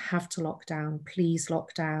saying, you have to lock down, please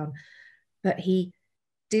lock down. But he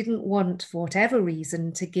didn't want, for whatever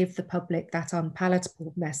reason, to give the public that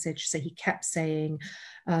unpalatable message. So he kept saying,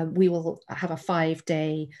 we will have a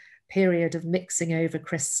 5-day period of mixing over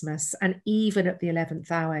Christmas. And even at the 11th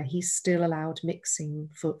hour, he still allowed mixing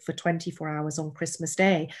for 24 hours on Christmas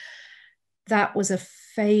Day. That was a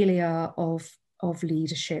failure of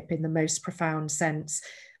leadership in the most profound sense.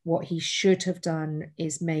 What he should have done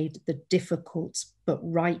is made the difficult but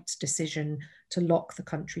right decision to lock the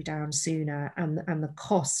country down sooner. And the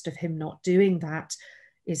cost of him not doing that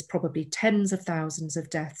is probably tens of thousands of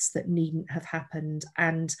deaths that needn't have happened.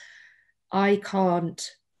 And I can't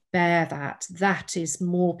bear that. That is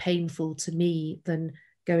more painful to me than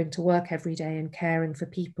going to work every day and caring for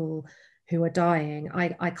people who are dying.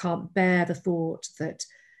 I can't bear the thought that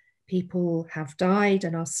people have died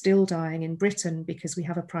and are still dying in Britain because we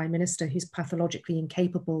have a Prime Minister who's pathologically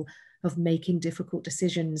incapable of making difficult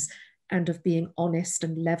decisions and of being honest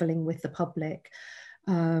and levelling with the public.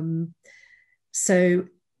 So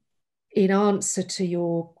in answer to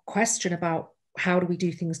your question about how do we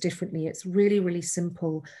do things differently, it's really, really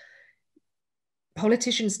simple.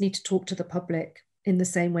 Politicians need to talk to the public in the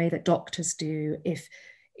same way that doctors do.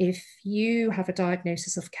 If you have a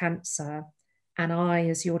diagnosis of cancer and I,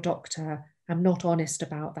 as your doctor, am not honest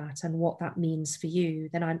about that and what that means for you,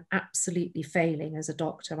 then I'm absolutely failing as a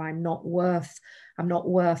doctor. I'm not worth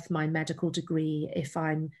my medical degree if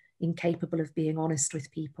I'm incapable of being honest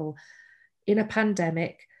with people. In a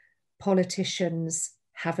pandemic, politicians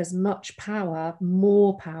have as much power,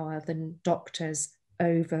 more power than doctors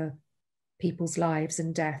over people's lives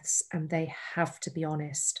and deaths, and they have to be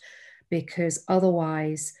honest, because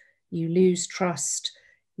otherwise you lose trust,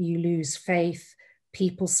 you lose faith,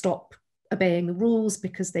 people stop obeying the rules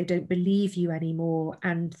because they don't believe you anymore,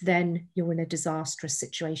 and then you're in a disastrous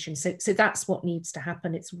situation. So that's what needs to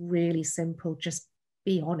happen. It's really simple. Just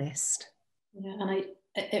be honest. Yeah, and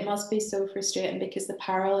it must be so frustrating because the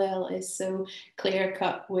parallel is so clear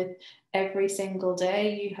cut with every single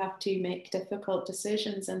day you have to make difficult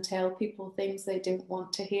decisions and tell people things they don't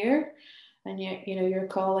want to hear. And yet, your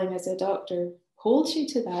calling as a doctor holds you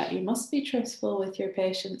to that. You must be truthful with your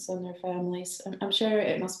patients and their families. I'm sure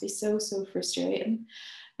it must be so frustrating.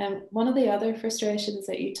 One of the other frustrations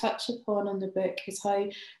that you touch upon in the book is how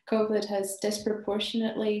COVID has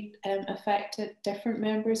disproportionately affected different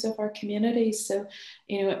members of our communities. So,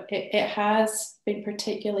 it has been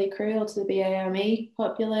particularly cruel to the BAME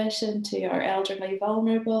population, to our elderly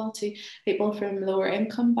vulnerable, to people from lower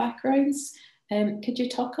income backgrounds. Could you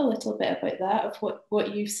talk a little bit about that, of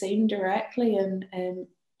what you've seen directly, and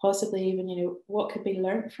possibly even, what could be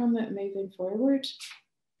learnt from it moving forward?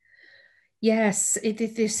 Yes,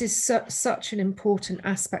 this is such an important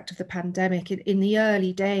aspect of the pandemic. In the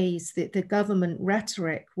early days, the government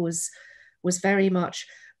rhetoric was very much,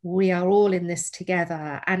 we are all in this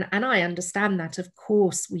together. And I understand that. Of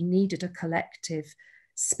course, we needed a collective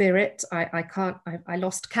spirit. I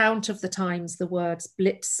lost count of the times the words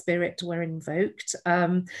blitz spirit were invoked.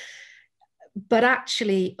 But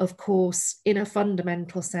actually, of course, in a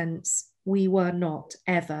fundamental sense, we were not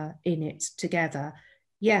ever in it together.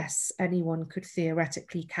 Yes, anyone could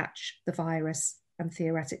theoretically catch the virus and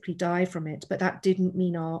theoretically die from it, but that didn't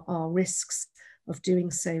mean our risks of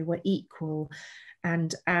doing so were equal.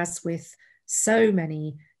 And as with so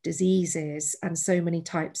many diseases and so many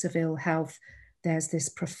types of ill health, there's this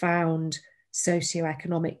profound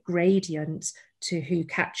socioeconomic gradient to who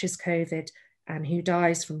catches COVID and who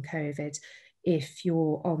dies from COVID. If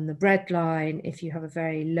you're on the breadline, if you have a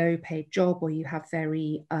very low paid job, or you have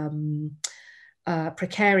very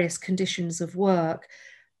precarious conditions of work,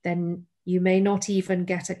 then you may not even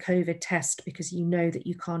get a COVID test because you know that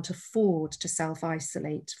you can't afford to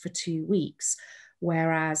self-isolate for 2 weeks.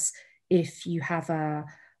 Whereas if you have a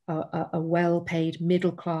well-paid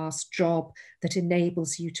middle-class job that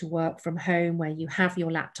enables you to work from home, where you have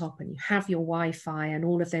your laptop and you have your Wi-Fi and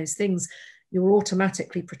all of those things, you're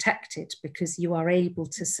automatically protected because you are able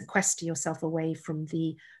to sequester yourself away from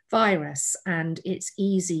the virus. And it's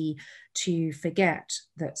easy to forget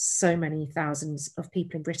that so many thousands of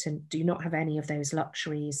people in Britain do not have any of those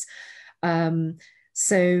luxuries.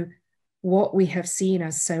 So what we have seen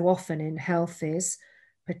as so often in health is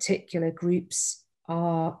particular groups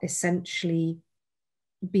are essentially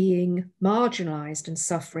being marginalized and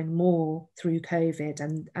suffering more through COVID,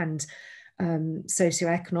 and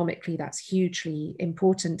socioeconomically, that's hugely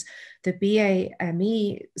important. The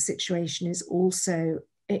BAME situation is also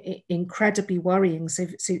incredibly worrying. So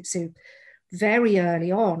very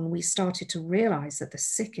early on, we started to realize that the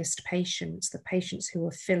sickest patients, the patients who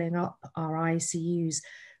were filling up our ICUs,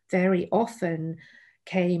 very often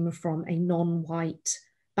came from a non-white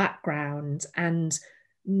background, and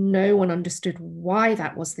no one understood why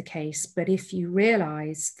that was the case. But if you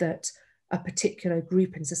realize that a particular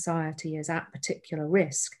group in society is at particular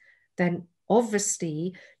risk, then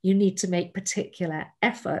obviously you need to make particular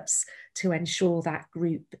efforts to ensure that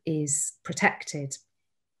group is protected.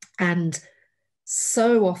 And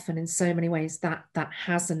so often, in so many ways, that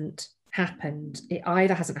hasn't happened. It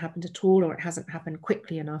either hasn't happened at all, or it hasn't happened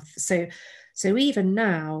quickly enough. So even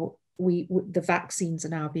now, the vaccines are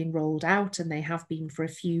now being rolled out, and they have been for a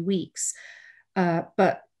few weeks.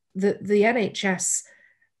 But the NHS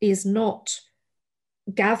is not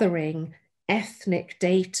gathering ethnic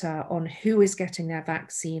data on who is getting their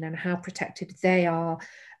vaccine and how protected they are,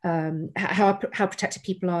 how protected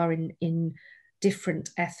people are in different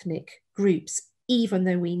ethnic groups, even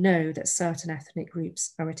though we know that certain ethnic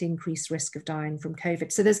groups are at increased risk of dying from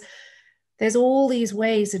COVID. So there's all these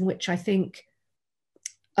ways in which I think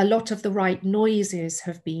a lot of the right noises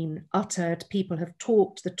have been uttered. People have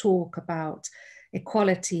talked the talk about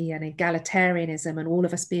equality and egalitarianism and all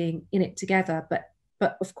of us being in it together,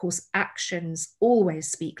 but of course actions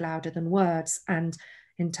always speak louder than words. And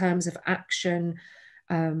in terms of action,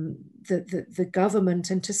 the government,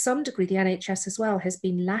 and to some degree the NHS as well, has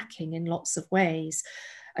been lacking in lots of ways.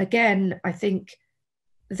 Again, I think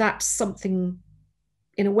that's something,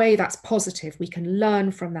 in a way, that's positive. We can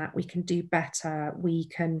learn from that, we can do better, we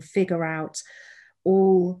can figure out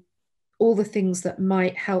all the things that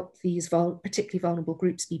might help these particularly vulnerable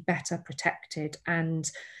groups be better protected. And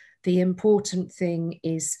the important thing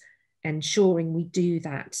is ensuring we do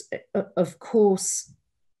that. Of course,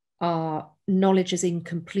 our knowledge is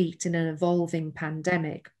incomplete in an evolving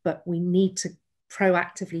pandemic, but we need to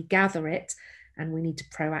proactively gather it, and we need to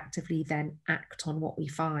proactively then act on what we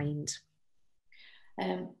find.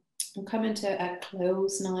 I'm coming to a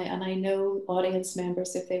close now, and I know audience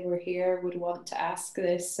members, if they were here, would want to ask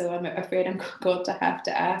this, so I'm afraid I'm going to have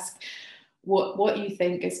to ask what you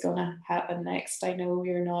think is going to happen next. I know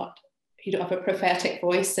you don't have a prophetic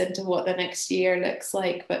voice into what the next year looks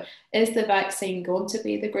like, but is the vaccine going to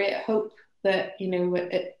be the great hope that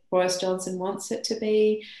Boris Johnson wants it to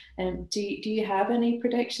be? Do you have any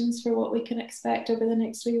predictions for what we can expect over the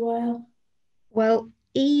next wee while? Well,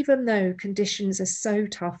 even though conditions are so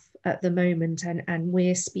tough at the moment, and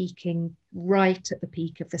we're speaking right at the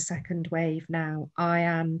peak of the second wave now, I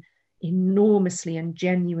am enormously and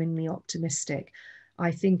genuinely optimistic.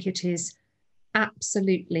 I think it is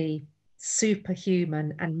absolutely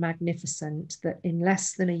superhuman and magnificent that in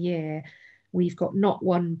less than a year, we've got not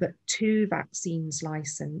one but 2 vaccines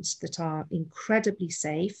licensed that are incredibly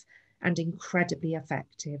safe and incredibly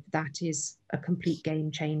effective. That is a complete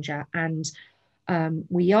game changer. And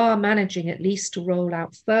we are managing at least to roll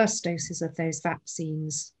out first doses of those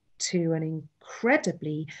vaccines to an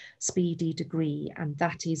incredibly speedy degree. And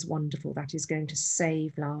that is wonderful. That is going to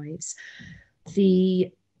save lives.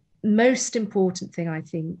 The most important thing, I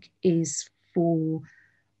think, is for,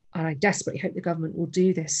 and I desperately hope the government will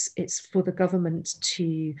do this, it's for the government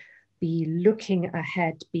to be looking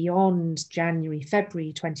ahead beyond January,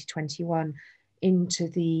 February 2021 into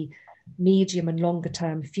the medium and longer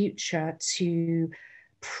term future to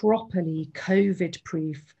properly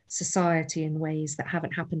COVID-proof society in ways that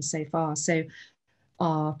haven't happened so far. So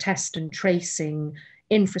our test and tracing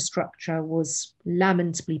infrastructure was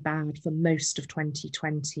lamentably bad for most of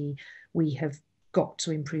 2020. We have got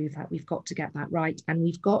to improve that. We've got to get that right. And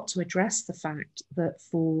we've got to address the fact that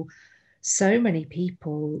for so many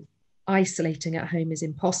people, isolating at home is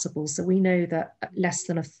impossible. So we know that less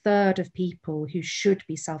than 1/3 of people who should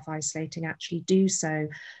be self-isolating actually do so.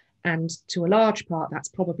 And to a large part, that's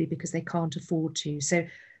probably because they can't afford to.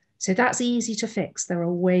 So that's easy to fix. There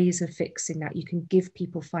are ways of fixing that. You can give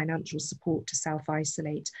people financial support to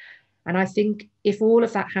self-isolate. And I think if all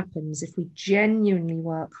of that happens, if we genuinely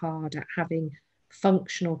work hard at having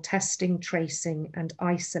functional testing, tracing, and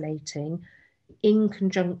isolating in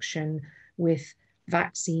conjunction with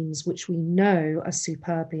vaccines, which we know are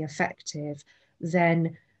superbly effective,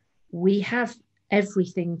 then we have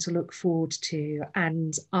everything to look forward to.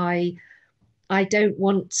 And I don't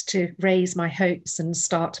want to raise my hopes and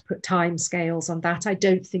start to put timescales on that. I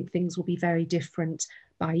don't think things will be very different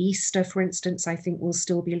by Easter, for instance. I think we'll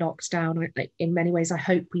still be locked down. In many ways, I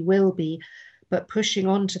hope we will be. But pushing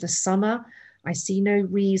on to the summer, I see no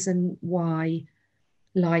reason why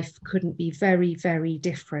life couldn't be very, very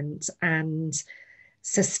different, and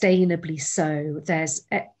sustainably so. There's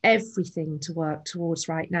everything to work towards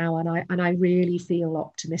right now, and I really feel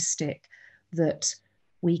optimistic that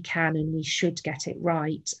we can and we should get it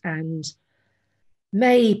right. And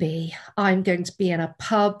maybe I'm going to be in a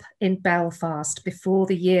pub in Belfast before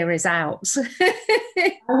the year is out.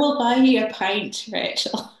 I will buy you a pint,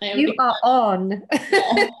 Rachel. You are on.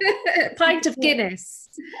 A pint of Guinness.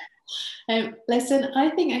 Listen,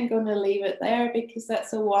 I think I'm going to leave it there because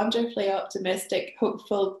that's a wonderfully optimistic,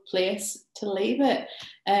 hopeful place to leave it.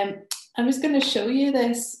 I was going to show you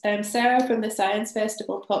this. Sarah from the Science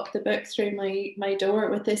Festival popped the book through my door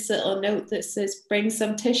with this little note that says, bring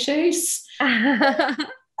some tissues.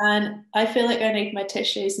 And I feel like I need my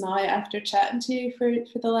tissues now after chatting to you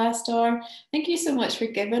for the last hour. Thank you so much for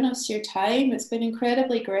giving us your time. It's been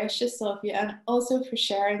incredibly gracious of you, and also for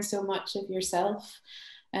sharing so much of yourself.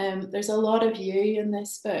 There's a lot of you in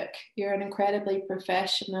this book. You're an incredibly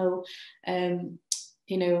professional,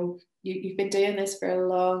 you've been doing this for a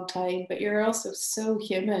long time, but you're also so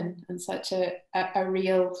human and such a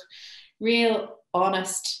real,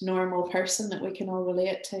 honest, normal person that we can all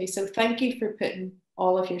relate to. So thank you for putting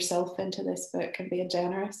all of yourself into this book and being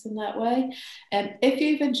generous in that way. If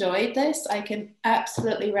you've enjoyed this, I can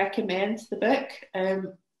absolutely recommend the book.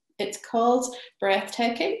 It's called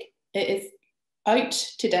Breathtaking. It is out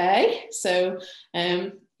today, so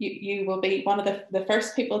you will be one of the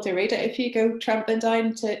first people to read it if you go tramping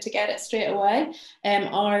down to get it straight away.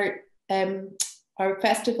 Our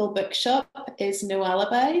festival bookshop is No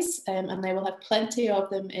Alibis, and they will have plenty of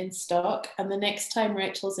them in stock. And the next time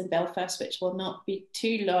Rachel's in Belfast, which will not be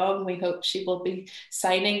too long, we hope she will be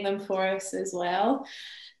signing them for us as well.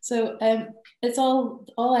 So it's all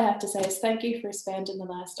I have to say is thank you for spending the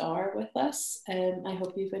last hour with us. I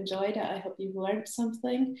hope you've enjoyed it. I hope you've learned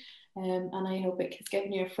something. And I hope it has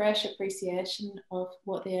given you a fresh appreciation of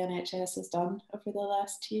what the NHS has done over the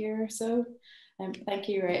last year or so. Thank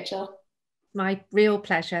you, Rachel. My real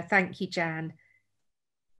pleasure. Thank you, Jan.